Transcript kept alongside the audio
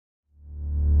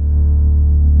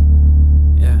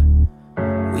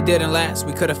We didn't last,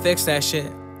 we could've fixed that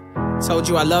shit. Told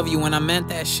you I love you when I meant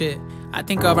that shit. I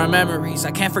think of our memories, I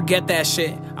can't forget that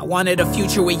shit. I wanted a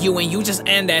future with you and you just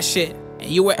end that shit. And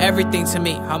you were everything to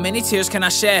me. How many tears can I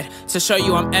shed to show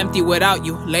you I'm empty without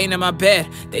you, laying in my bed?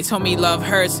 They told me love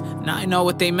hurts, now I know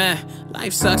what they meant.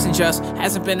 Life sucks and just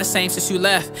hasn't been the same since you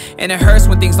left. And it hurts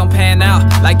when things don't pan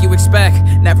out like you expect.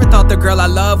 Never thought the girl I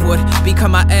love would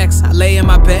become my ex. I lay in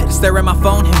my bed, stare at my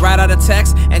phone and write out a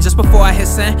text. And just before I hit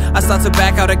send, I start to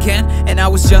back out again. And I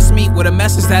was just me with a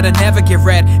message that'll never get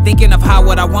read. Thinking of how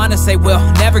what I wanna say will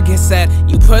never get said.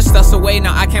 You pushed us away,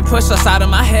 now I can't push us out of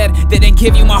my head. Didn't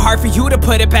give you my heart for you to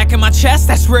put it back in my chest,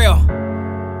 that's real.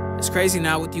 It's crazy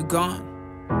now with you gone.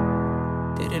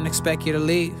 Didn't expect you to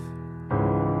leave.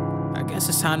 I guess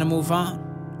it's time to move on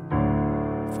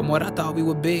from what I thought we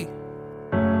would be.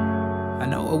 I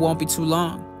know it won't be too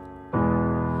long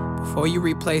before you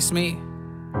replace me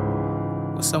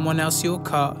with someone else you'll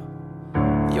call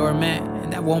your man,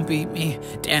 and that won't be me.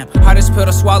 Damn, hardest pill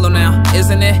to swallow now,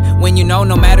 isn't it? When you know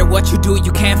no matter what you do,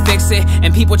 you can't fix it.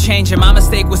 And people change, and my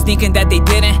mistake was thinking that they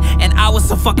didn't. And I was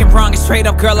so fucking wrong, and straight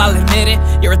up, girl, I'll admit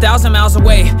it. You're 1,000 miles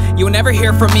away, you'll never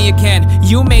hear from me again.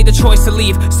 You made the choice to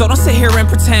leave, so don't sit here and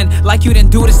pretend like you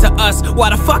didn't do this to us. Why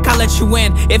the fuck I let you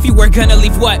in? If you were gonna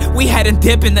leave, what? We hadn't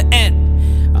dip in the end.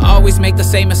 I always make the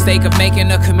same mistake of making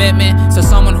a commitment to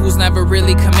someone who's never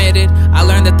really committed. I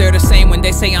learned that they're the same when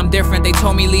they say I'm different. They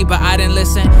told me leave, but I didn't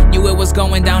listen. Knew it was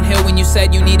going downhill when you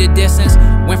said you needed distance.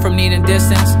 Went from needing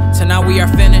distance to now we are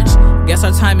finished. Guess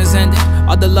our time is ended,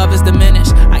 all the love is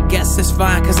diminished. I guess it's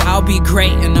fine, cause I'll be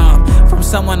great and from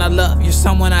someone I love, you're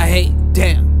someone I hate.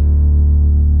 Damn.